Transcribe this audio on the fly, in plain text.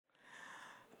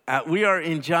We are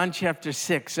in John chapter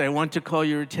 6. I want to call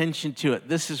your attention to it.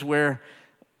 This is where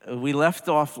we left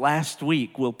off last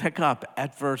week. We'll pick up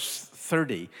at verse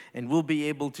 30, and we'll be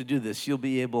able to do this. You'll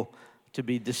be able to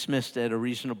be dismissed at a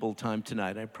reasonable time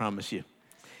tonight, I promise you.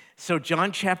 So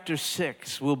John chapter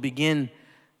 6, we'll begin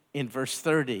in verse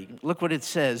 30. Look what it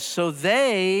says. So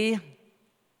they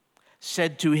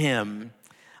said to him,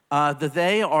 that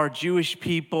they are Jewish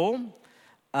people.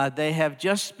 They have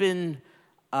just been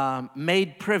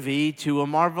made privy to a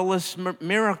marvelous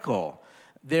miracle.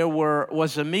 There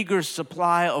was a meager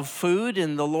supply of food,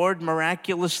 and the Lord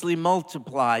miraculously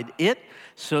multiplied it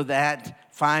so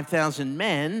that 5,000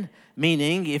 men,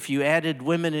 meaning if you added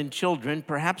women and children,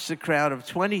 perhaps a crowd of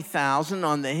 20,000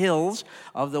 on the hills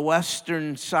of the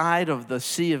western side of the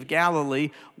Sea of Galilee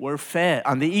were fed,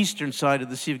 on the eastern side of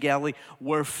the Sea of Galilee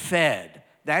were fed.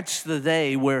 That's the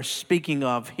they we're speaking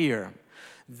of here.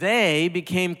 They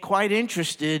became quite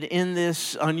interested in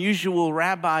this unusual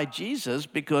Rabbi Jesus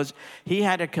because he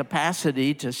had a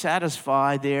capacity to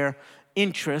satisfy their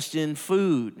interest in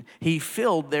food. He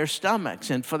filled their stomachs,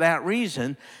 and for that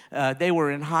reason, they were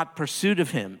in hot pursuit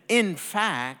of him. In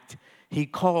fact, he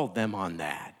called them on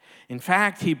that. In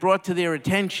fact, he brought to their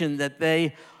attention that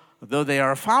they, though they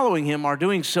are following him, are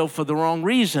doing so for the wrong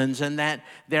reasons, and that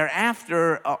they're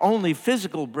after only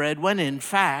physical bread, when in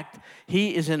fact,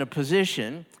 he is in a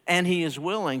position and he is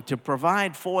willing to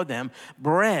provide for them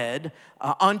bread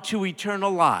unto eternal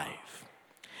life.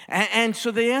 And so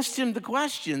they asked him the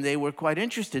question. They were quite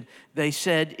interested. They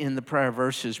said in the prior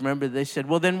verses, remember, they said,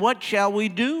 well, then what shall we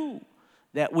do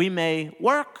that we may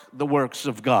work the works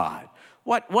of God?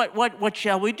 What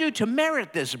shall we do to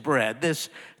merit this bread, this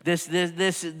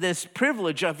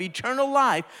privilege of eternal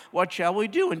life? What shall we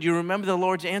do? And do you remember the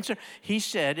Lord's answer? He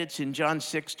said, it's in John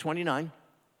 6:29.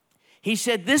 He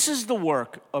said, this is the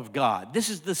work of God. This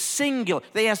is the singular.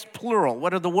 They asked plural,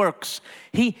 what are the works?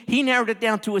 He narrowed it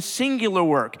down to a singular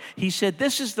work. He said,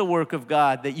 this is the work of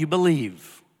God, that you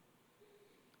believe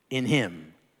in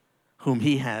him whom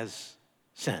he has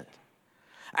sent.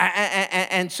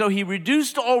 And so he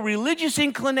reduced all religious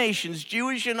inclinations,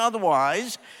 Jewish and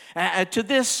otherwise, to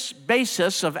this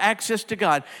basis of access to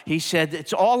God. He said,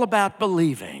 it's all about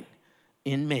believing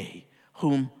in me,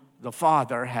 whom the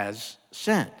Father has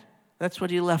sent. That's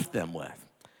what he left them with.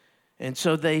 And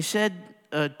so they said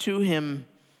to him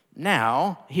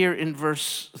now, here in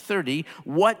verse 30,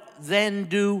 what then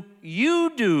do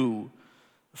you do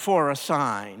for a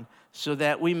sign so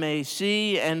that we may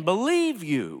see and believe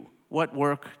you? What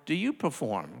work do you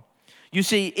perform? You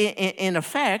see, in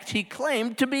effect, he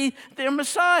claimed to be their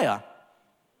Messiah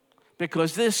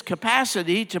because this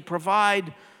capacity to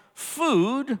provide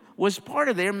food was part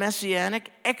of their messianic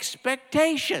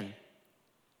expectation.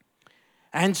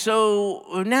 And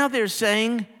so now they're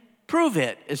saying, prove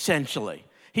it, essentially.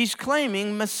 He's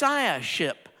claiming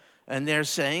messiahship, and they're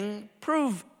saying,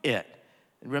 prove it.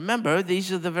 Remember,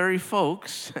 these are the very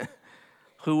folks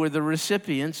who were the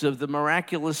recipients of the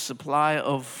miraculous supply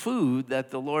of food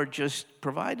that the Lord just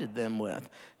provided them with.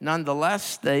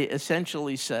 Nonetheless, they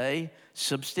essentially say,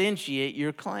 substantiate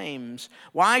your claims.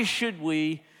 Why should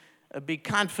we be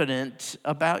confident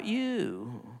about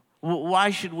you? Why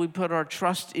should we put our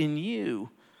trust in you?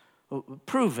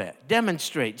 Prove it.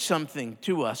 Demonstrate something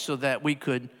to us so that we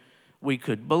could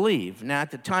believe. Now, at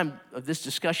the time of this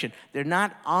discussion, they're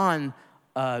not on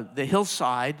the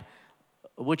hillside,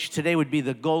 which today would be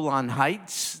the Golan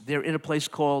Heights. They're in a place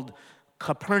called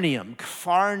Capernaum,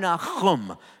 Kfar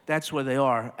Nahum. That's where they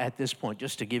are at this point,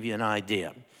 just to give you an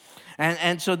idea.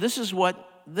 And so this is what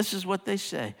they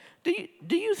say. Do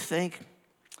you think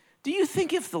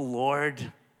if the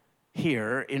Lord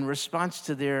here, in response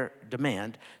to their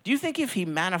demand, do you think if he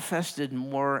manifested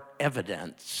more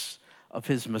evidence of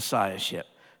his messiahship,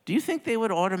 do you think they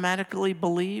would automatically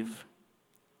believe?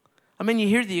 I mean, you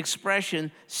hear the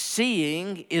expression,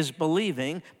 seeing is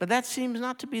believing, but that seems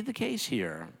not to be the case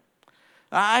here.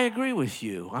 I agree with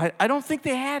you. I don't think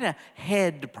they had a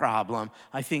head problem.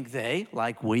 I think they,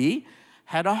 like we,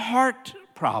 had a heart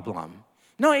problem.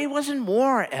 No, it wasn't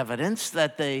more evidence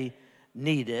that they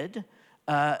needed.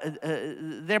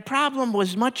 Their problem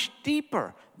was much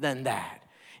deeper than that.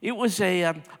 It was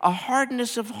a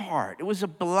hardness of heart. It was a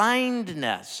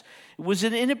blindness. It was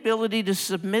an inability to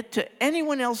submit to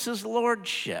anyone else's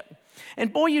lordship.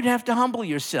 And boy, you'd have to humble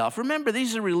yourself. Remember,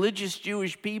 these are religious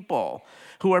Jewish people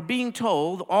who are being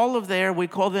told all of their, we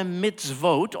call them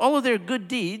mitzvot, all of their good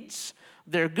deeds,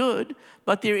 they're good,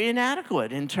 but they're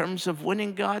inadequate in terms of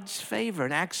winning God's favor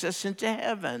and access into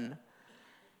heaven.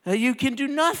 You can do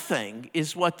nothing,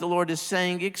 is what the Lord is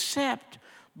saying, except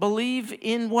Believe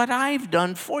in what I've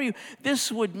done for you.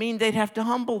 This would mean they'd have to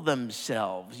humble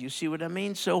themselves. You see what I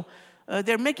mean? So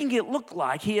they're making it look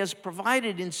like he has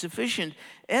provided insufficient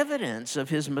evidence of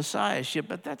his messiahship,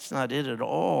 but that's not it at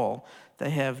all. They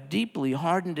have deeply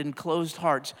hardened and closed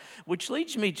hearts, which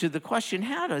leads me to the question,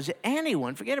 how does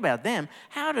anyone, forget about them,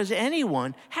 how has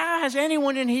anyone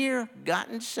in here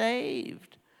gotten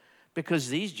saved? Because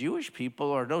these Jewish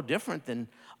people are no different than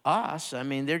us. I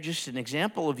mean, they're just an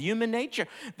example of human nature.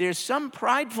 There's some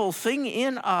prideful thing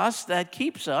in us that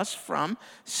keeps us from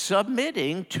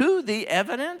submitting to the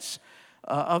evidence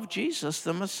of Jesus,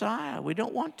 the Messiah. We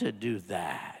don't want to do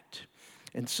that.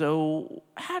 And so,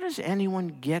 how does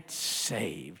anyone get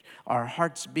saved? Our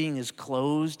hearts being as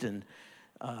closed and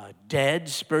dead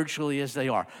spiritually as they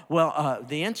are? Well,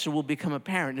 the answer will become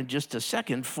apparent in just a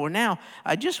second. For now,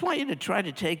 I just want you to try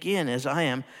to take in, as I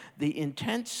am, the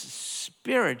intense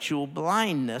spiritual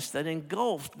blindness that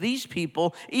engulfed these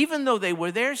people, even though they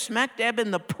were there smack dab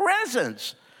in the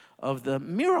presence of the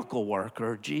miracle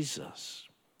worker, Jesus.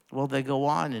 Well, they go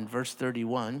on in verse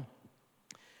 31.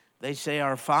 They say,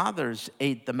 our fathers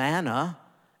ate the manna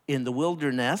in the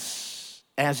wilderness,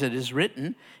 as it is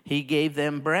written, he gave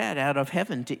them bread out of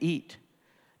heaven to eat.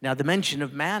 Now, the mention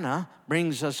of manna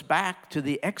brings us back to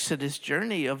the Exodus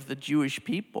journey of the Jewish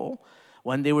people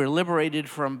when they were liberated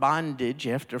from bondage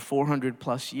after 400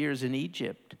 plus years in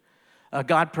Egypt.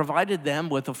 God provided them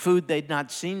with a food they'd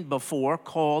not seen before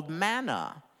called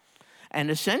manna. And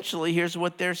essentially, here's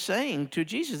what they're saying to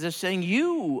Jesus. They're saying,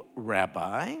 you,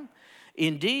 Rabbi,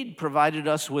 indeed provided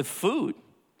us with food,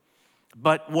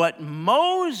 but what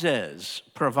Moses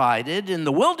provided in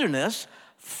the wilderness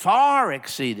far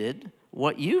exceeded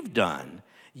what you've done.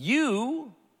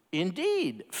 You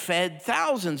indeed fed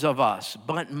thousands of us,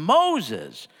 but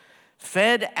Moses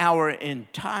fed our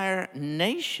entire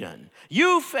nation.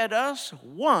 You fed us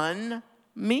one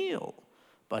meal,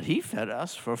 but he fed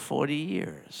us for 40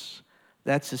 years.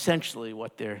 That's essentially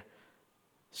what they're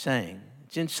saying.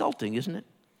 It's insulting, isn't it?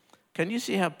 Can you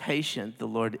see how patient the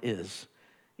Lord is,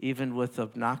 even with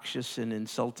obnoxious and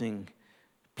insulting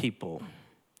people?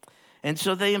 And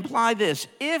so they imply this: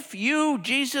 if you,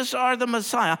 Jesus, are the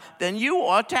Messiah, then you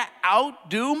ought to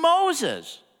outdo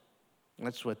Moses.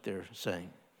 That's what they're saying.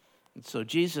 And so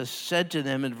Jesus said to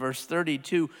them in verse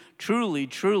 32, truly,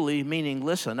 truly, meaning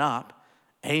listen up.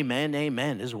 Amen,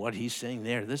 amen is what he's saying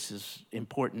there. This is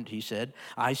important, he said.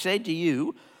 I say to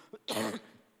you,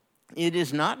 it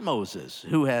is not Moses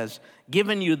who has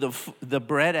given you the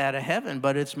bread out of heaven,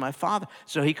 but it's my Father.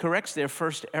 So he corrects their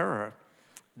first error.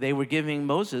 They were giving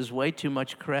Moses way too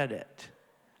much credit.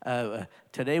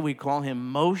 Today we call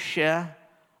him Moshe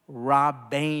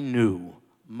Rabbeinu.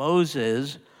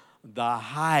 Moses, the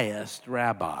highest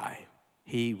rabbi.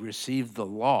 He received the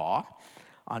law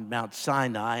on Mount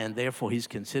Sinai, and therefore he's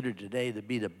considered today to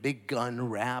be the big gun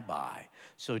rabbi.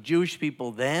 So Jewish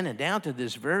people then and down to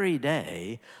this very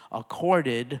day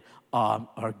accorded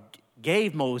or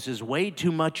gave Moses way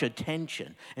too much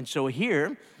attention. And so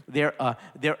here they're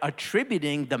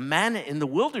attributing the manna in the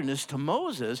wilderness to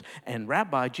Moses, and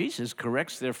Rabbi Jesus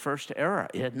corrects their first error.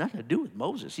 It had nothing to do with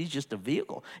Moses. He's just a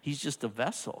vehicle. He's just a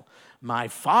vessel. My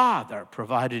Father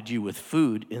provided you with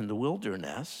food in the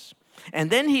wilderness.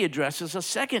 And then he addresses a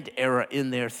second error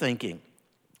in their thinking.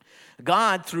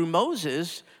 God, through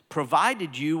Moses,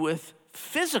 provided you with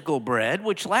physical bread,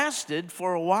 which lasted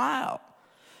for a while.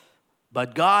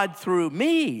 But God, through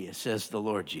me, says the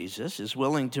Lord Jesus, is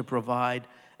willing to provide,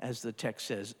 as the text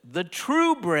says, the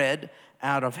true bread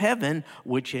out of heaven,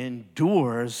 which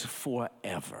endures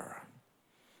forever.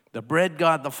 The bread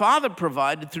God the Father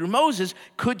provided through Moses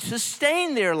could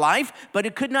sustain their life, but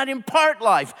it could not impart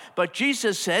life. But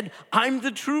Jesus said, I'm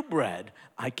the true bread.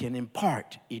 I can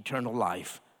impart eternal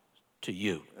life to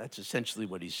you. That's essentially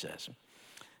what he says.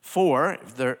 For,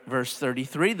 verse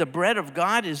 33, the bread of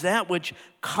God is that which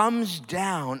comes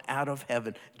down out of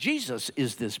heaven. Jesus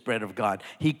is this bread of God.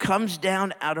 He comes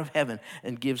down out of heaven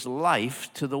and gives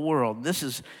life to the world. This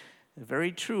is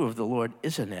very true of the Lord,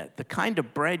 isn't it? The kind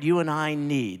of bread you and I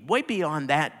need, way beyond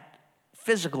that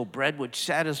physical bread which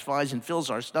satisfies and fills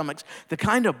our stomachs, the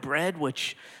kind of bread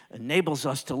which enables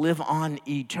us to live on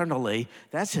eternally,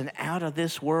 that's an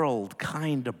out-of-this-world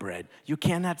kind of bread. You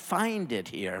cannot find it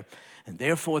here. And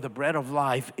therefore, the bread of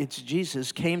life, it's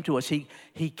Jesus, came to us. He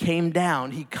came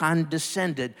down. He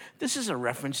condescended. This is a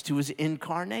reference to his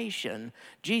incarnation.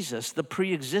 Jesus, the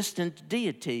pre-existent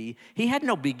deity, he had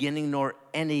no beginning nor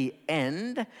any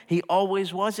end. He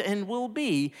always was and will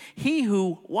be. He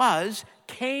who was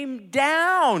came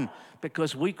down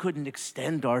because we couldn't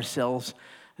extend ourselves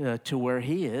to where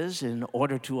he is in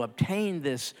order to obtain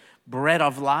this bread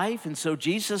of life. And so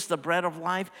Jesus, the bread of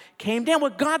life, came down.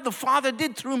 What God the Father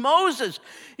did through Moses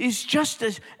is just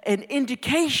an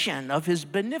indication of his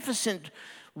beneficent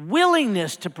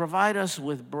willingness to provide us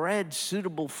with bread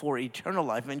suitable for eternal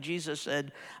life. And Jesus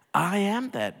said, I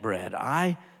am that bread.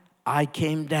 I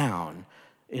came down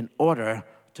in order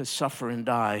to suffer and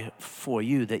die for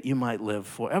you, that you might live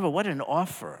forever. What an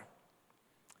offer,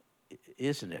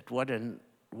 isn't it? What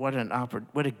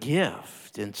a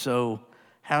gift. And so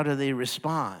how do they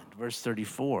respond? Verse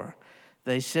 34,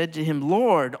 they said to him,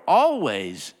 Lord,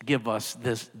 always give us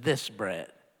this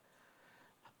bread.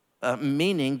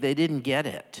 Meaning they didn't get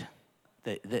it.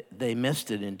 They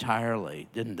missed it entirely,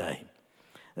 didn't they?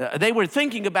 They were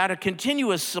thinking about a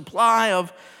continuous supply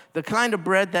of the kind of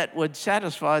bread that would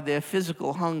satisfy their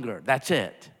physical hunger. That's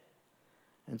it.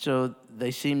 And so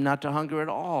they seemed not to hunger at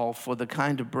all for the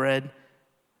kind of bread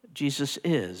Jesus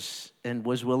is and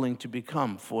was willing to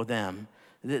become for them.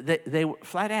 They were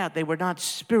flat out, they were not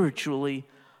spiritually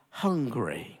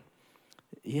hungry.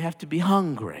 You have to be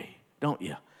hungry, don't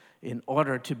you, in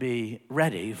order to be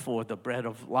ready for the bread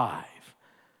of life.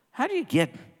 How do you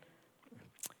get,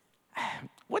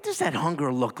 what does that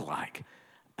hunger look like?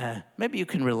 Maybe you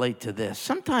can relate to this.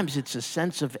 Sometimes it's a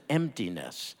sense of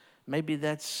emptiness. Maybe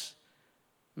that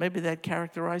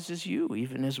characterizes you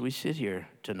even as we sit here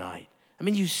tonight. I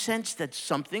mean, you sense that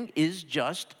something is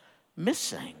just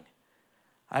missing.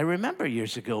 I remember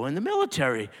years ago in the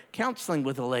military counseling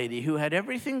with a lady who had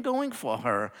everything going for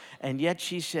her, and yet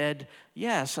she said,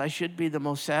 yes, I should be the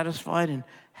most satisfied and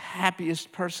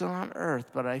happiest person on earth,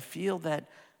 but I feel that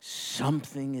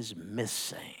something is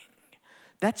missing.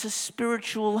 That's a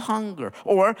spiritual hunger.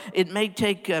 Or it may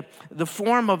take the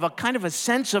form of a kind of a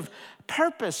sense of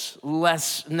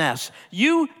purposelessness.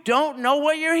 You don't know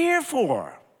what you're here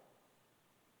for.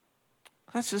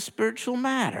 That's a spiritual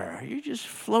matter. You're just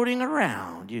floating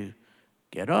around. You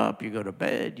get up, you go to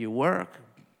bed, you work,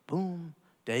 boom,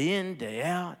 day in, day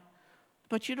out.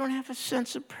 But you don't have a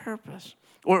sense of purpose.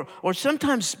 Or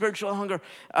sometimes spiritual hunger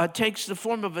takes the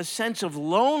form of a sense of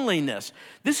loneliness.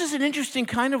 This is an interesting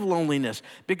kind of loneliness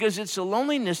because it's a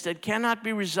loneliness that cannot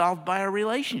be resolved by a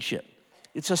relationship.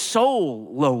 It's a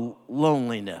soul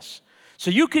loneliness.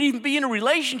 So you could even be in a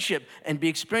relationship and be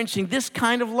experiencing this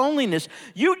kind of loneliness.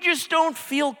 You just don't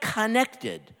feel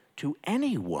connected to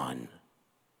anyone.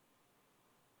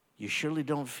 You surely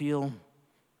don't feel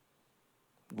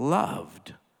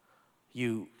loved.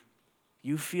 You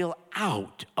feel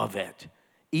out of it,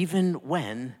 even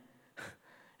when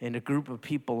in a group of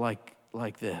people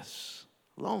like this.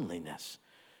 Loneliness.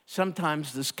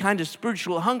 Sometimes this kind of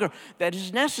spiritual hunger that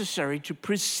is necessary to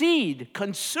precede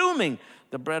consuming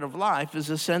the bread of life is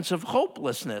a sense of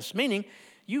hopelessness, meaning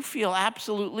you feel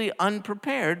absolutely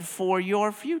unprepared for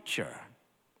your future.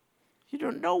 You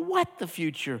don't know what the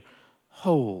future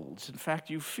holds. In fact,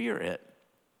 you fear it.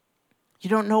 You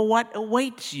don't know what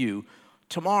awaits you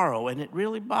tomorrow, and it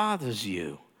really bothers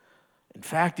you. In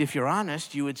fact, if you're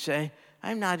honest, you would say,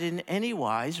 I'm not in any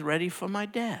wise ready for my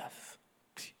death.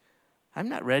 I'm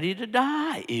not ready to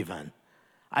die even.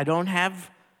 I don't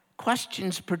have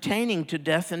questions pertaining to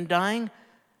death and dying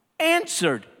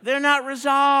answered. They're not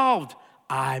resolved.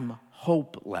 I'm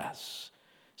hopeless.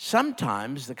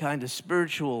 Sometimes the kind of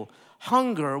spiritual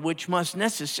hunger which must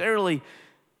necessarily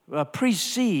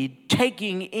precede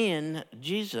taking in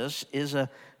Jesus is a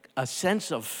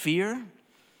sense of fear.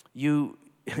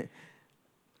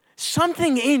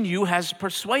 Something in you has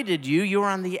persuaded you you're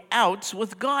on the outs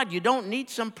with God. You don't need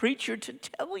some preacher to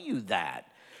tell you that.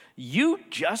 You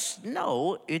just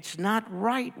know it's not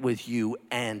right with you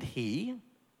and he.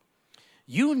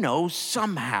 You know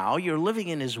somehow you're living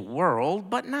in his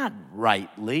world, but not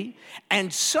rightly.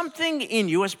 And something in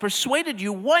you has persuaded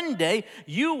you one day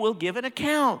you will give an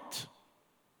account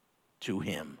to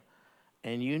him.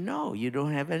 And you know you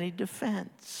don't have any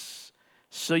defense.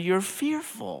 So you're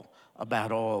fearful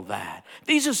about all that.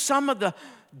 These are some of the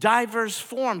diverse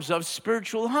forms of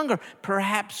spiritual hunger.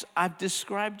 Perhaps I've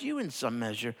described you in some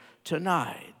measure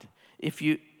tonight. If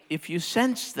you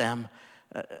sense them,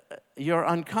 you're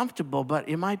uncomfortable, but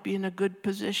you might be in a good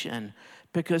position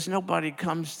because nobody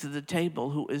comes to the table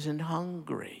who isn't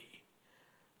hungry.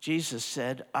 Jesus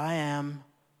said, I am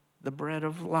the bread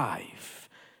of life.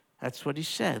 That's what he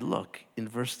said. Look in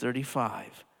verse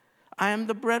 35. I am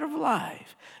the bread of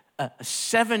life.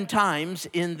 7 times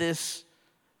in this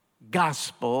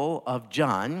Gospel of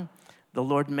John, the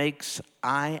Lord makes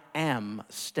I am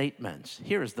statements.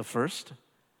 Here is the first.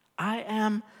 I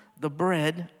am the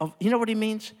bread of, you know what he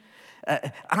means?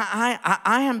 I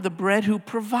am the bread who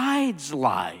provides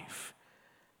life.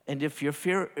 And if you're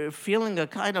feeling a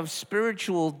kind of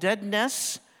spiritual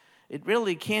deadness, it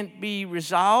really can't be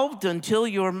resolved until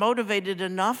you're motivated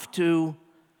enough to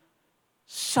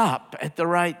sup at the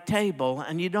right table,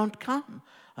 and you don't come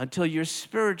until you're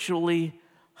spiritually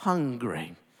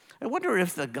hungry. I wonder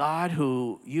if the God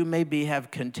who you maybe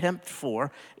have contempt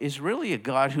for is really a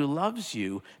God who loves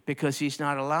you because he's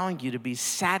not allowing you to be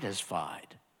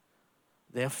satisfied.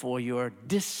 Therefore, you're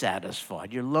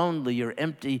dissatisfied. You're lonely, you're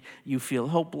empty, you feel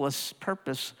hopeless,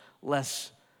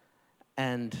 purposeless,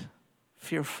 and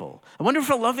fearful. I wonder if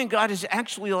a loving God is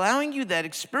actually allowing you that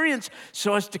experience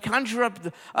so as to conjure up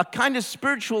a kind of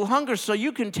spiritual hunger so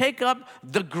you can take up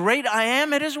the great I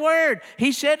am at his word.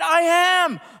 He said, I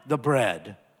am the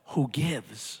bread who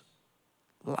gives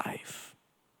life.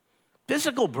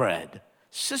 Physical bread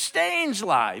sustains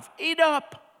life. Eat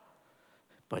up.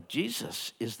 But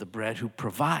Jesus is the bread who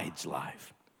provides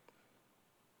life.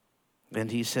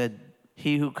 And he said,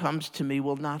 he who comes to me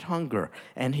will not hunger,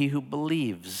 and he who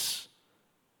believes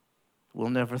will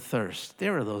never thirst.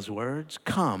 There are those words,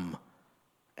 come,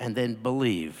 and then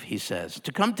believe, he says.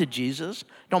 To come to Jesus,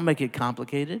 don't make it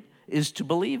complicated, is to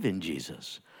believe in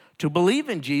Jesus. To believe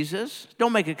in Jesus,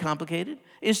 don't make it complicated,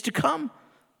 is to come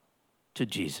to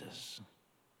Jesus.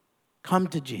 Come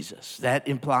to Jesus. That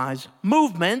implies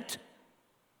movement.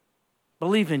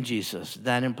 Believe in Jesus.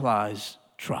 That implies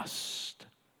trust.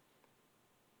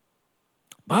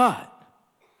 But,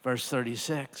 verse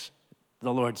 36,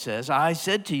 the Lord says, I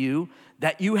said to you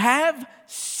that you have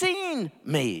seen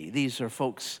me. These are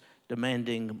folks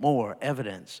demanding more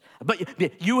evidence.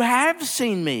 But you have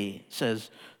seen me, says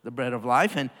the bread of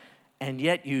life, and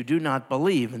yet you do not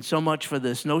believe. And so much for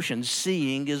this notion,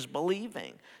 seeing is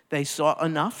believing. They saw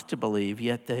enough to believe,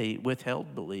 yet they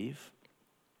withheld belief.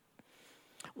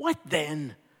 What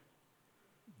then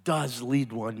does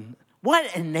lead one?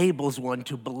 What enables one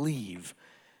to believe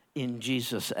in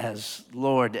Jesus as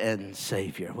Lord and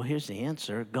Savior? Well, here's the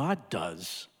answer. God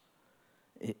does.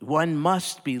 One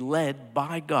must be led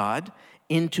by God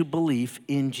into belief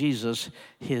in Jesus,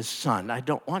 his Son. I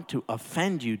don't want to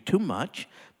offend you too much,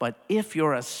 but if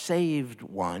you're a saved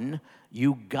one,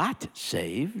 you got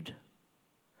saved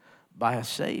by a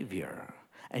Savior.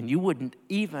 And you wouldn't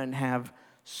even have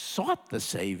sought the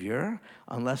Savior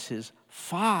unless his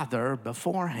Father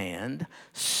beforehand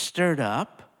stirred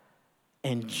up,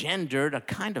 engendered a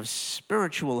kind of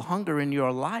spiritual hunger in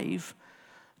your life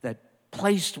that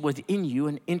placed within you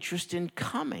an interest in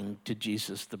coming to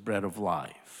Jesus, the bread of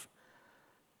life.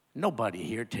 Nobody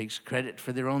here takes credit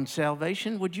for their own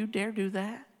salvation. Would you dare do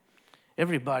that?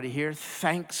 Everybody here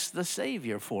thanks the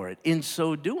Savior for it. In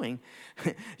so doing,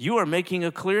 you are making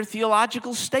a clear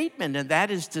theological statement, and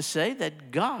that is to say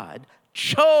that God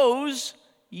chose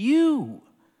you.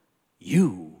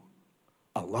 You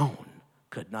alone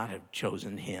could not have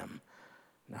chosen him.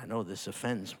 Now, I know this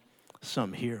offends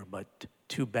some here, but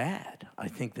too bad. I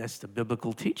think that's the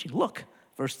biblical teaching. Look,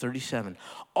 verse 37.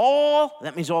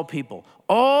 That means all people,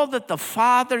 all that the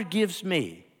Father gives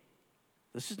me.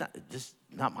 This is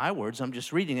not my words, I'm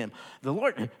just reading them. The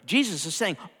Lord, Jesus is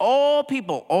saying, all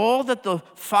people, all that the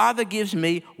Father gives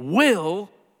me will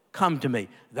come to me.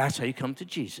 That's how you come to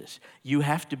Jesus. You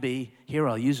have to be, here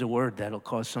I'll use a word that'll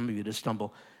cause some of you to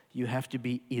stumble. You have to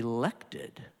be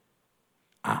elected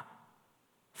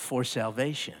for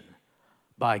salvation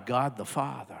by God the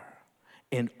Father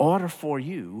in order for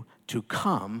you to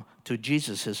come to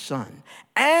Jesus, his Son.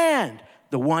 And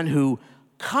the one who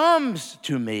comes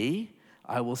to me,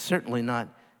 I will certainly not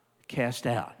cast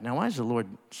out. Now, why does the Lord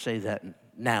say that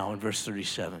now in verse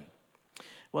 37?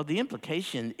 Well, the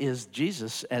implication is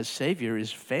Jesus as Savior is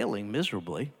failing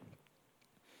miserably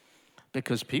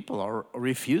because people are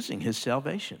refusing his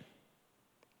salvation.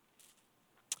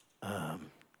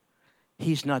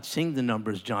 He's not seeing the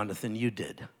numbers, Jonathan, you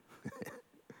did.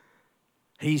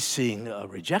 He's seeing a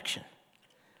rejection.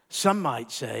 Some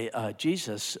might say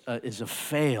Jesus is a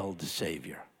failed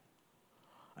Savior.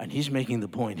 And he's making the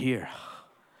point here.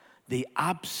 The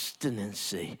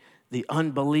obstinacy, the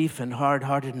unbelief and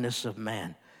hard-heartedness of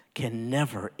man can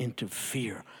never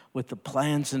interfere with the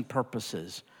plans and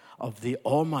purposes of the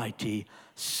almighty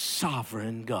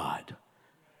sovereign God.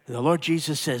 The Lord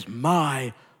Jesus says,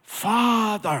 my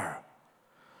Father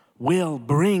will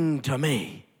bring to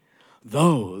me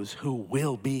those who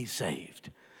will be saved.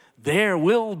 There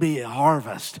will be a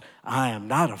harvest. I am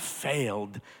not a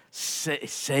failed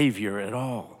Savior at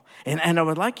all. And I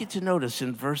would like you to notice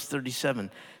in verse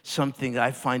 37 something I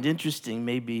find interesting,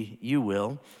 maybe you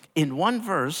will. In one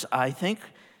verse, I think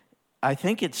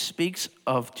it speaks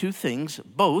of two things,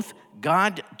 both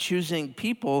God choosing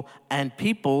people and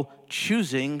people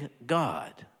choosing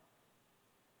God.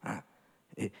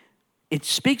 It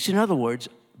speaks, in other words,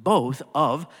 both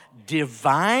of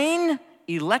divine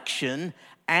election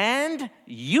and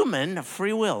human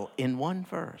free will in one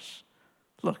verse.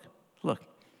 Look.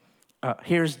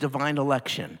 Here's divine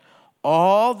election.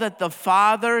 All that the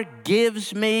Father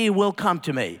gives me will come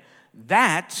to me.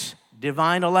 That's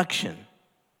divine election.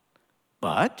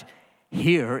 But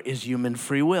here is human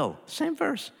free will. Same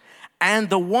verse. And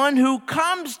the one who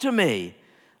comes to me,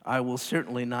 I will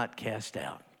certainly not cast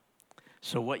out.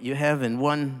 So what you have in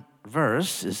one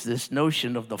verse is this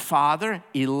notion of the Father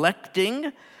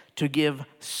electing to give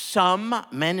some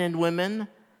men and women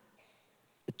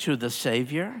to the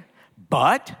Savior.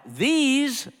 But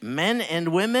these men and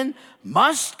women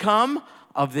must come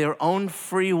of their own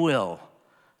free will.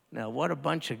 Now, what a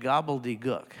bunch of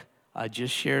gobbledygook I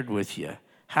just shared with you.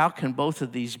 How can both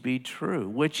of these be true?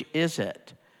 Which is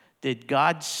it? Did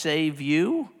God save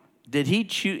you? Did he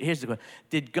choose? Here's the question.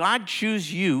 Did God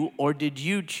choose you, or did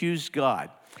you choose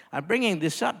God? I'm bringing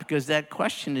this up because that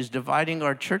question is dividing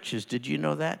our churches. Did you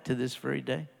know that to this very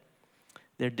day?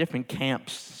 There are different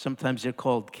camps. Sometimes they're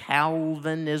called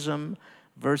Calvinism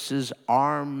versus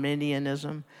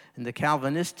Arminianism. In the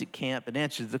Calvinistic camp, in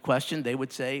answer to the question, they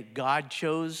would say, God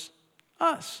chose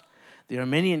us. The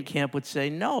Arminian camp would say,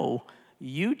 no,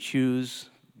 you choose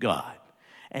God.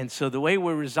 And so the way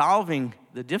we're resolving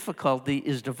the difficulty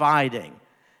is dividing.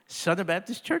 Southern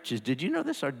Baptist churches, did you know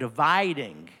this, are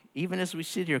dividing, even as we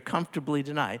sit here comfortably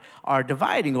tonight, are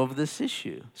dividing over this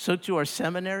issue. So too are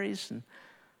seminaries and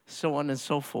so on and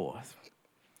so forth.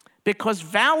 Because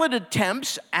valid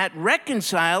attempts at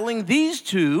reconciling these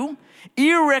two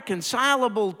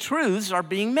irreconcilable truths are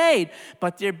being made,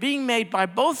 but they're being made by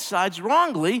both sides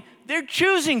wrongly. They're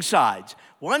choosing sides.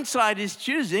 One side is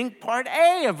choosing part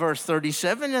A of verse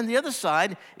 37, and the other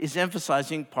side is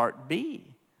emphasizing part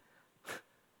B.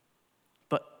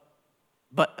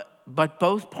 But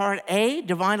both part A,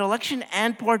 divine election,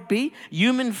 and part B,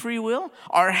 human free will,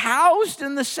 are housed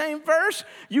in the same verse.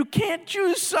 You can't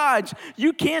choose sides.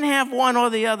 You can't have one or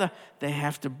the other. They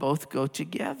have to both go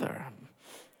together.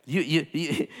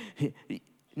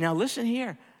 Now listen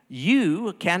here.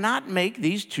 You cannot make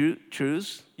these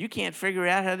truths. You can't figure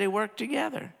out how they work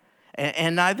together.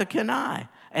 And neither can I.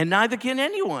 And neither can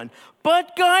anyone.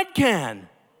 But God can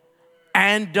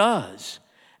and does.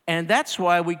 And that's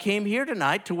why we came here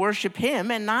tonight, to worship him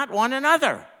and not one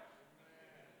another.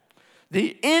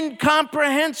 The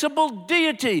incomprehensible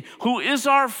deity who is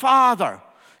our Father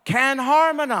can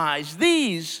harmonize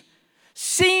these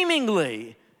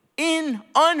seemingly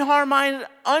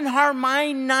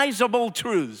unharmonizable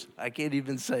truths. I can't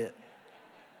even say it.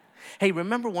 Hey,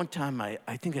 remember one time, I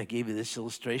think I gave you this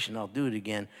illustration. I'll do it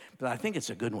again, but I think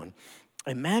it's a good one.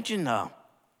 Imagine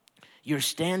you're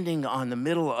standing on the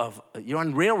middle of, you're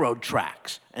on railroad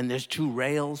tracks, and there's two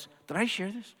rails. Did I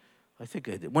share this? I think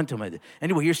I did. One time I did.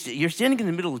 Anyway, you're standing in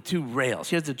the middle of two rails.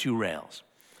 Here's the two rails.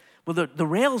 Well, the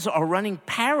rails are running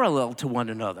parallel to one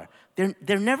another.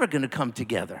 They're never going to come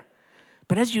together.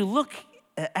 But as you look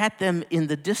at them in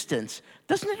the distance,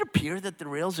 doesn't it appear that the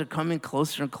rails are coming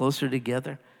closer and closer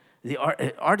together? The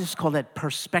artists call that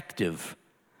perspective.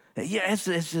 Yeah, as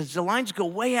the lines go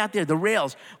way out there, the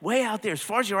rails way out there, as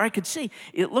far as your eye could see,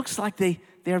 it looks like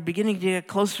they're beginning to get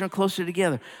closer and closer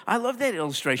together. I love that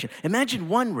illustration. Imagine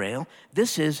one rail.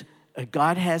 This is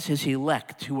God has his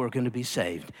elect who are going to be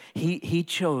saved. He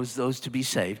chose those to be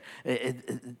saved.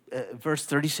 Verse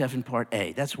 37, part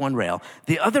A. That's one rail.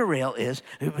 The other rail is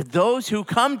those who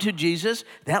come to Jesus.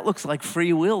 That looks like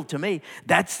free will to me.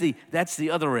 That's the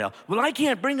other rail. Well, I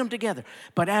can't bring them together.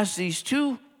 But as these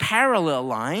two parallel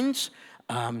lines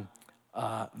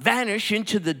vanish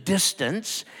into the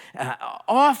distance,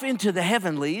 off into the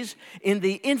heavenlies, in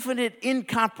the infinite,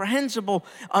 incomprehensible,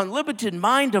 unlimited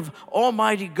mind of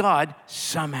Almighty God,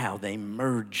 somehow they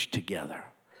merge together.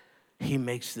 He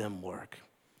makes them work.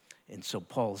 And so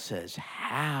Paul says,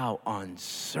 how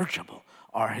unsearchable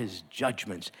are his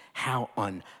judgments, how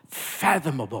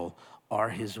unfathomable are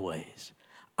his ways.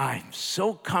 I'm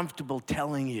so comfortable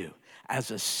telling you,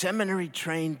 as a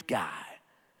seminary-trained guy,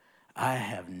 I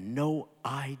have no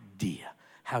idea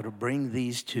how to bring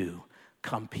these two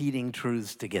competing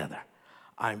truths together.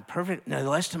 I'm perfect. Now, the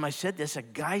last time I said this, a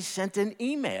guy sent an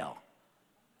email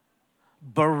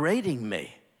berating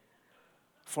me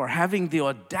for having the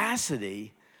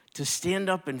audacity to stand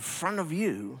up in front of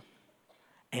you,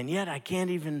 and yet I can't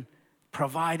even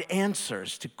provide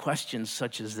answers to questions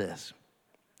such as this.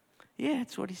 Yeah,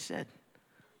 that's what he said,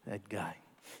 that guy.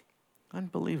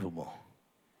 Unbelievable.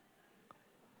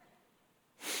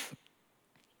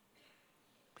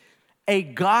 A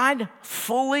God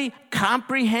fully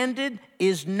comprehended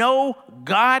is no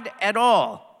God at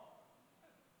all.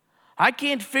 I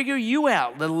can't figure you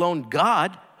out, let alone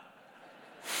God.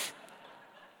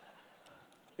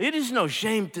 It is no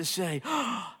shame to say,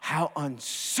 oh, how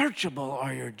unsearchable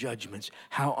are your judgments,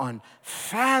 how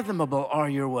unfathomable are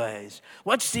your ways.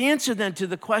 What's the answer then to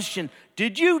the question,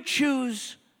 did you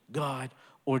choose God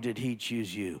or did he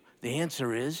choose you? The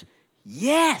answer is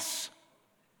yes.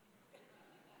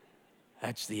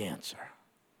 That's the answer.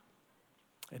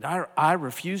 And I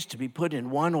refuse to be put in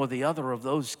one or the other of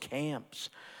those camps.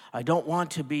 I don't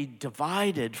want to be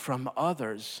divided from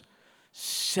others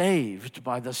saved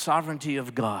by the sovereignty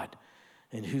of God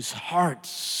and whose hearts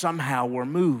somehow were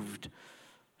moved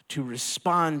to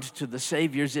respond to the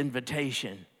Savior's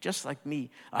invitation, just like me.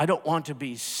 I don't want to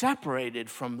be separated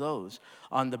from those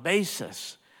on the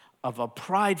basis of a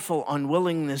prideful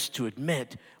unwillingness to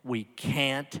admit we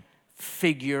can't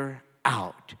figure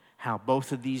out how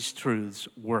both of these truths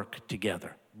work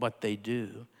together, but they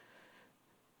do.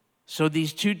 So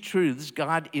these two truths,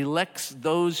 God elects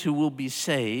those who will be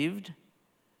saved,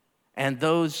 and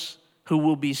those who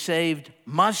will be saved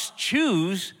must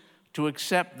choose to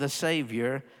accept the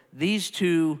Savior. These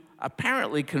two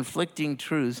apparently conflicting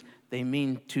truths, they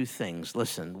mean two things.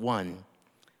 Listen, one,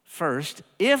 first,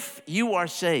 if you are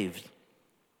saved,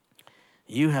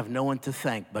 you have no one to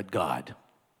thank but God.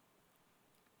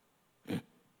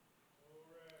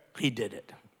 He did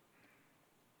it.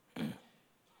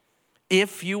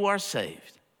 If you are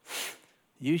saved,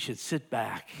 you should sit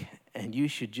back and you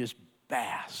should just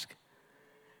bask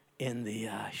in the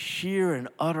sheer and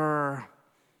utter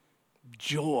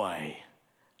joy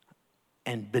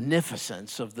and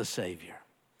beneficence of the Savior.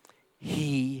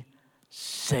 He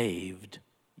saved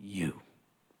you.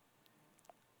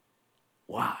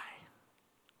 Why?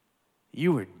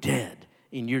 You were dead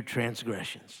in your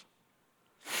transgressions.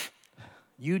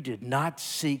 You did not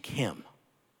seek him.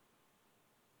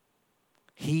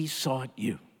 He sought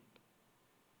you.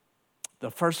 The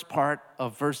first part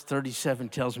of verse 37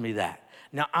 tells me that.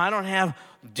 Now, I don't have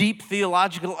deep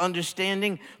theological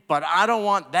understanding, but I don't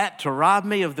want that to rob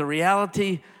me of the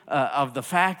reality of the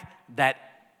fact that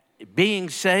being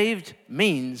saved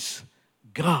means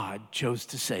God chose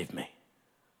to save me.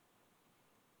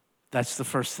 That's the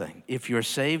first thing. If you're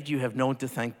saved, you have no one to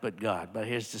thank but God. But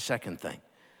here's the second thing.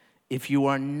 If you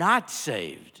are not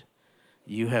saved,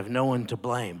 you have no one to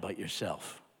blame but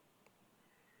yourself.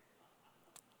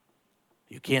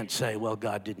 You can't say, well,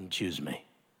 God didn't choose me.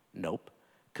 Nope,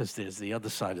 because there's the other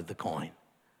side of the coin.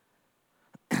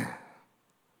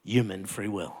 Human free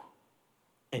will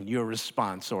and your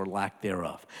response or lack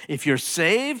thereof. If you're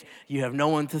saved, you have no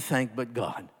one to thank but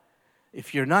God.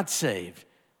 If you're not saved,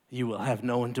 you will have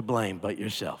no one to blame but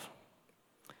yourself.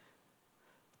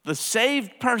 The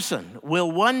saved person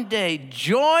will one day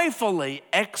joyfully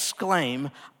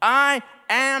exclaim, I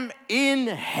am in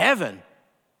heaven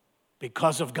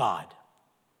because of God.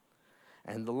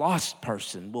 And the lost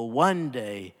person will one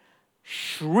day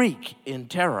shriek in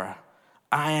terror,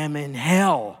 I am in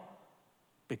hell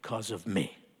because of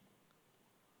me.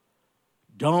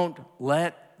 Don't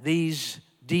let these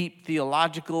deep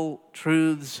theological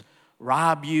truths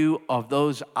rob you of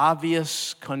those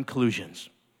obvious conclusions.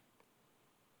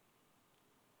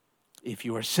 If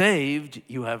you are saved,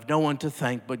 you have no one to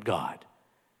thank but God.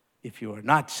 If you are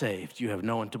not saved, you have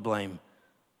no one to blame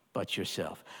but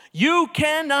yourself. You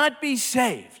cannot be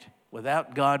saved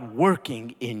without God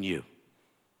working in you.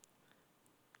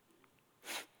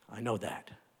 I know that.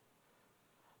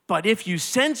 But if you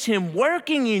sense him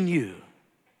working in you,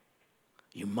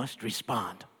 you must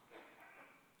respond.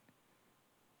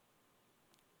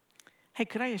 Hey,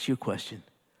 could I ask you a question?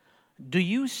 Do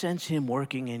you sense him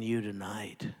working in you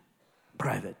tonight?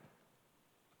 Private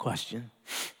question.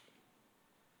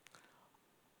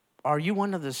 Are you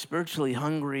one of the spiritually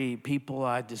hungry people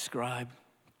I described?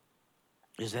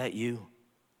 Is that you?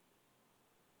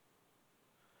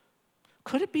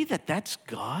 Could it be that that's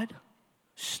God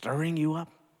stirring you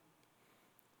up?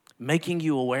 Making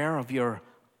you aware of your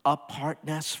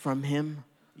apartness from him?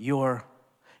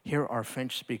 Here our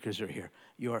French speakers are here.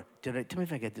 Tell me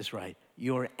if I get this right.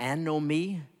 Your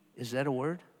anomie, is that a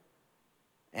word?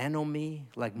 Anomie,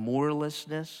 like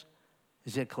moorlessness.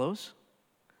 Is that close?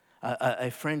 A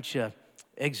French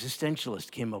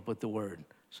existentialist came up with the word,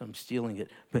 so I'm stealing it.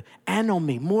 But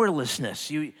anomie, moorlessness.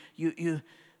 Do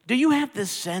you have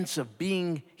this sense of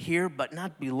being here but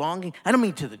not belonging? I don't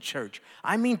mean to the church.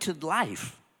 I mean to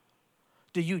life.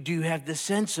 Do you have this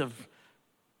sense of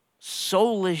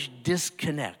soulish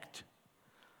disconnect?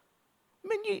 I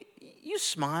mean, you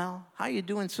smile. How you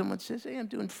doing? Someone says, hey, I'm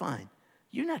doing fine.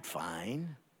 You're not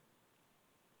fine.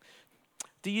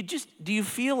 Do you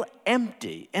feel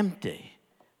empty?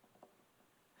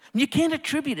 You can't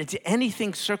attribute it to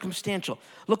anything circumstantial.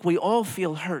 Look, we all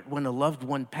feel hurt when a loved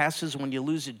one passes, when you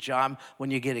lose a job, when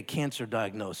you get a cancer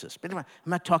diagnosis. But I'm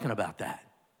not talking about that.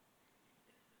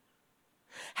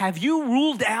 Have you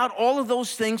ruled out all of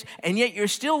those things, and yet you're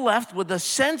still left with a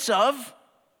sense of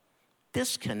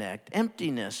disconnect,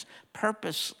 emptiness,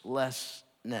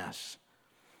 purposelessness,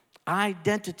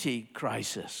 identity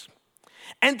crisis?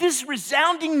 And this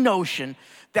resounding notion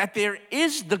that there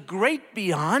is the great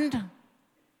beyond,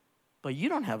 but you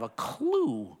don't have a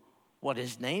clue what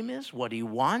his name is, what he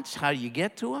wants, how you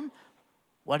get to him,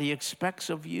 what he expects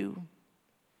of you.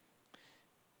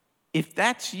 If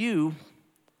that's you,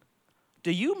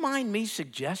 do you mind me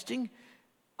suggesting,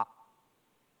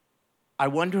 I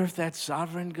wonder if that's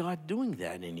sovereign God doing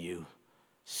that in you,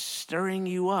 stirring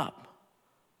you up,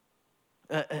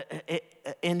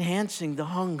 enhancing the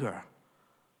hunger,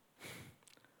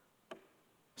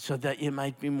 so that you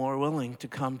might be more willing to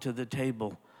come to the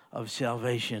table of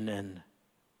salvation and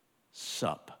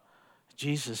sup.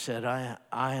 Jesus said,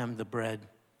 I am the bread.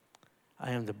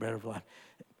 I am the bread of life.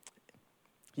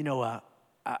 You know,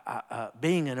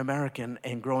 being an American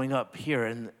and growing up here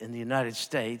in the United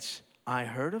States, I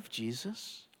heard of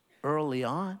Jesus early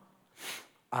on.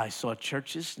 I saw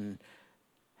churches and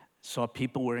saw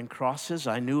people wearing crosses.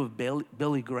 I knew of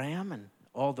Billy Graham and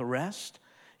all the rest.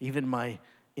 Even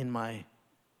in my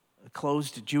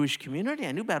closed Jewish community,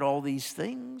 I knew about all these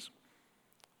things.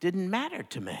 Didn't matter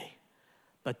to me.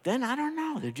 But then, I don't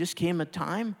know, there just came a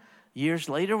time years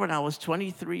later when I was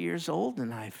 23 years old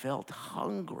and I felt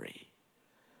hungry,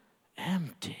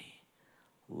 empty,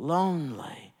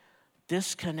 lonely,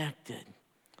 disconnected.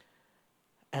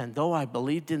 And though I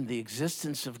believed in the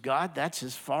existence of God, that's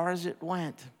as far as it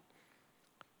went.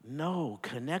 No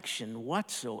connection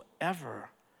whatsoever.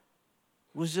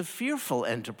 It was a fearful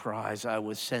enterprise I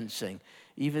was sensing,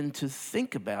 even to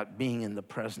think about being in the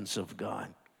presence of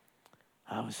God.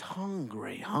 I was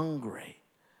hungry.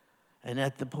 And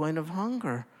at the point of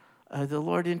hunger, the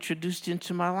Lord introduced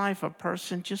into my life a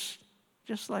person just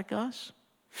like us.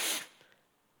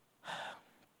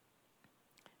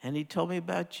 And he told me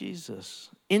about Jesus.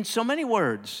 In so many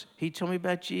words, he told me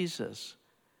about Jesus.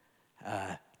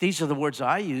 These are the words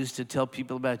I use to tell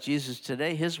people about Jesus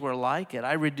today. His were like it.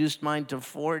 I reduced mine to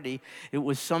 40. It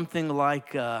was something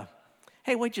like,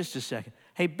 hey, wait just a second.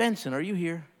 Hey, Benson, are you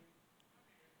here?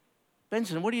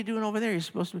 Benson, what are you doing over there? You're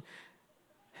supposed to be.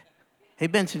 Hey,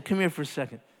 Benson, come here for a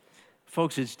second.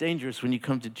 Folks, it's dangerous when you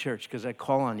come to church because I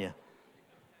call on you.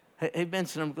 Hey,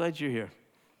 Benson, I'm glad you're here.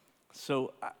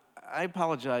 So I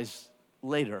apologize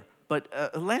later, but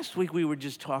last week we were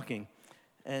just talking,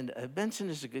 and Benson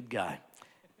is a good guy.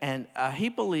 And he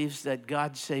believes that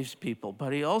God saves people,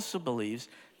 but he also believes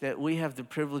that we have the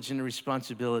privilege and the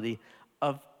responsibility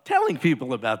of telling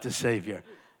people about the Savior.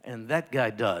 And that guy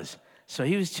does. So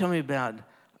he was telling me about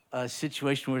a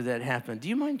situation where that happened. Do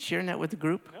you mind sharing that with the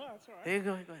group? No, that's all right. There you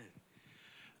go. Go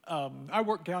ahead. I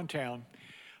work downtown,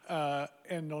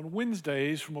 and on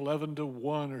Wednesdays from 11 to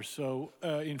 1 or so,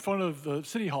 in front of the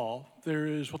City Hall, there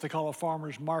is what they call a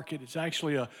farmer's market. It's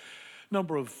actually a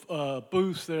number of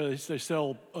booths there. They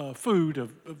sell food, a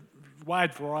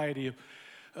wide variety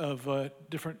of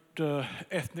different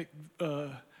ethnic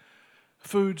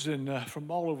foods and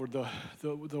from all over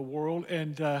the world.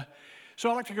 And so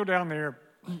I like to go down there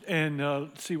and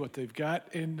see what they've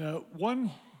got. And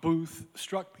one booth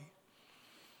struck me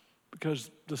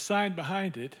because the sign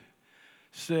behind it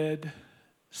said,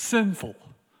 sinful.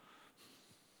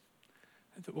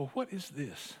 I thought, well, what is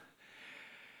this?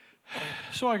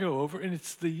 So I go over, and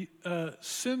it's the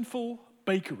Sinful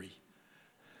Bakery.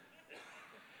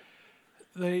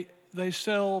 They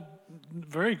sell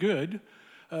very good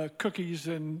cookies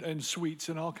and sweets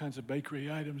and all kinds of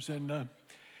bakery items. And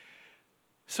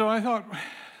so I thought,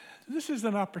 this is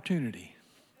an opportunity.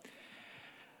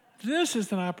 This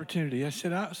is an opportunity. I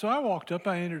said, so I walked up,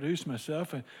 I introduced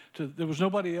myself, and there was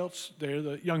nobody else there,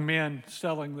 the young man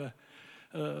selling the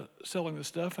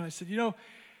stuff. And I said,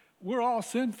 we're all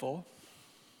sinful.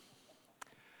 I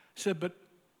said, but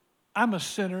I'm a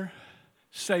sinner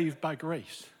saved by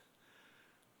grace.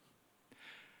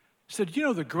 I said,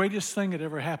 the greatest thing that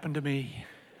ever happened to me?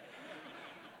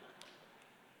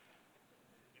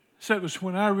 So it was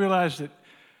when I realized that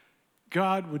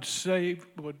God would save,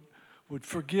 would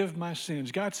forgive my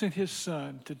sins. God sent his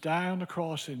son to die on the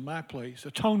cross in my place,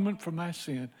 atonement for my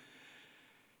sin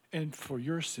and for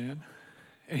your sin.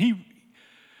 And he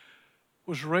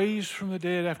was raised from the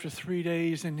dead after 3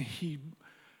 days, and he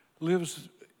lives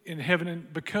in heaven.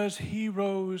 And because he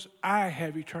rose, I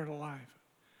have eternal life.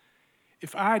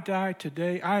 If I die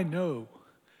today, I know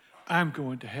I'm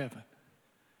going to heaven.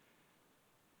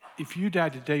 if you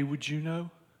died today, would you know?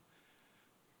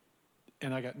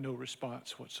 And I got no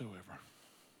response whatsoever.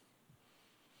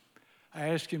 I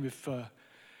asked him if, I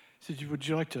said, would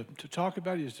you like to talk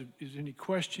about it? Is there any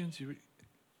questions?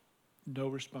 No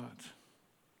response.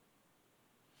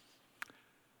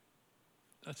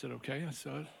 I said, okay.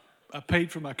 So I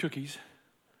paid for my cookies.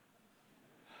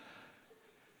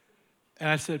 And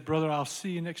I said, brother, I'll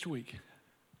see you next week.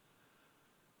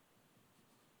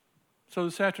 So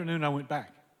this afternoon I went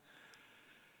back.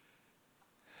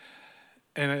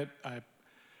 And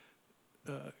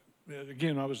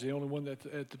again, I was the only one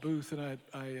at the booth, and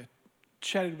I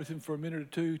chatted with him for a minute or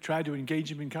two, tried to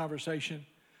engage him in conversation,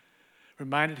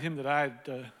 reminded him that I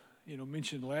had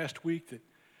mentioned last week that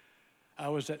I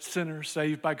was that sinner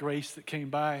saved by grace that came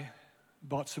by,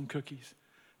 bought some cookies.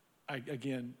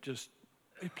 Again, just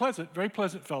a very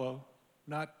pleasant fellow,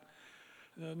 not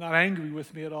angry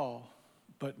with me at all,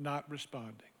 but not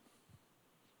responding.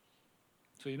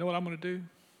 So you know what I'm going to do?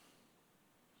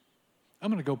 I'm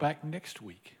going to go back next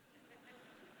week.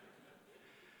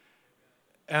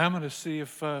 And I'm going to see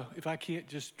if I can't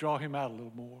just draw him out a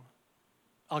little more.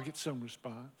 I'll get some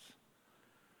response.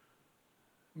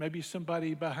 Maybe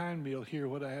somebody behind me will hear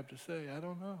what I have to say. I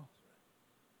don't know.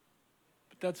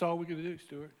 But that's all we're going to do,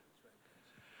 Stuart.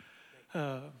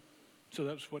 So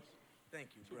that's what. Thank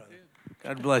you, brother.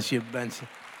 God bless you, Benson.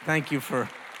 Thank you for.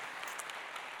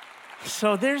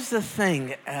 So there's the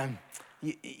thing.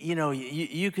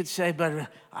 You could say,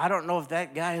 but I don't know if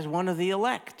that guy is one of the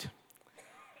elect.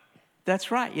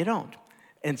 That's right, you don't.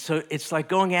 And so it's like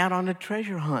going out on a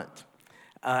treasure hunt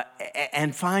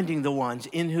and finding the ones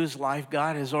in whose life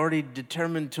God has already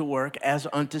determined to work as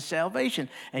unto salvation.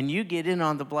 And you get in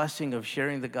on the blessing of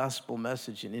sharing the gospel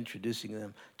message and introducing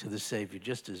them to the Savior,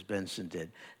 just as Benson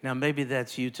did. Now, maybe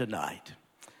that's you tonight.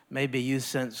 Maybe you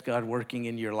sense God working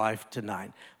in your life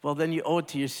tonight. Well, then you owe it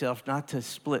to yourself not to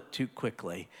split too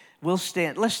quickly. Let's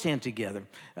stand together.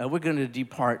 We're going to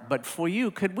depart. But for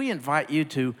you, could we invite you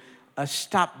to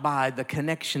stop by the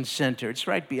Connection Center? It's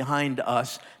right behind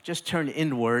us. Just turn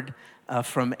inward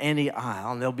from any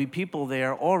aisle. And there'll be people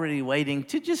there already waiting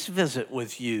to just visit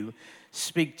with you,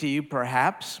 speak to you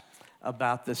perhaps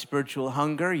about the spiritual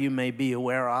hunger you may be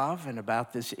aware of and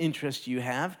about this interest you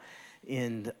have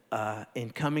in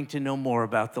coming to know more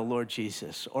about the Lord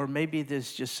Jesus. Or maybe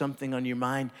there's just something on your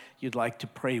mind you'd like to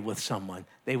pray with someone.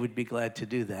 They would be glad to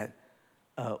do that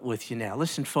with you now.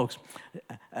 Listen, folks,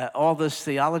 all this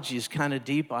theology is kind of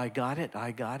deep. I got it.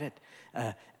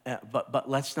 But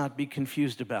let's not be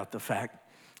confused about the fact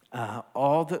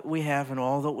all that we have and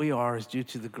all that we are is due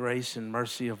to the grace and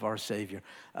mercy of our Savior,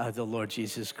 the Lord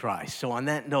Jesus Christ. So on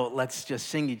that note, let's just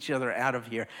sing each other out of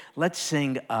here. Let's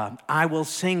sing, I will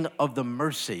sing of the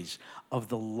mercies of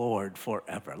the Lord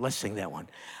forever. Let's sing that one.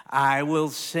 I will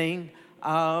sing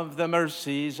of the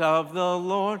mercies of the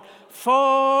Lord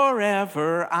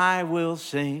forever. I will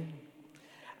sing.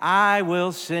 I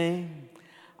will sing.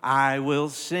 I will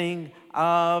sing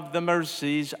of the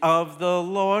mercies of the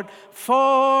Lord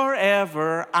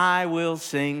forever. I will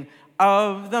sing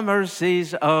of the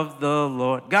mercies of the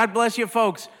Lord. God bless you,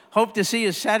 folks. Hope to see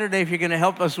you Saturday if you're going to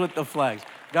help us with the flags.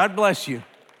 God bless you.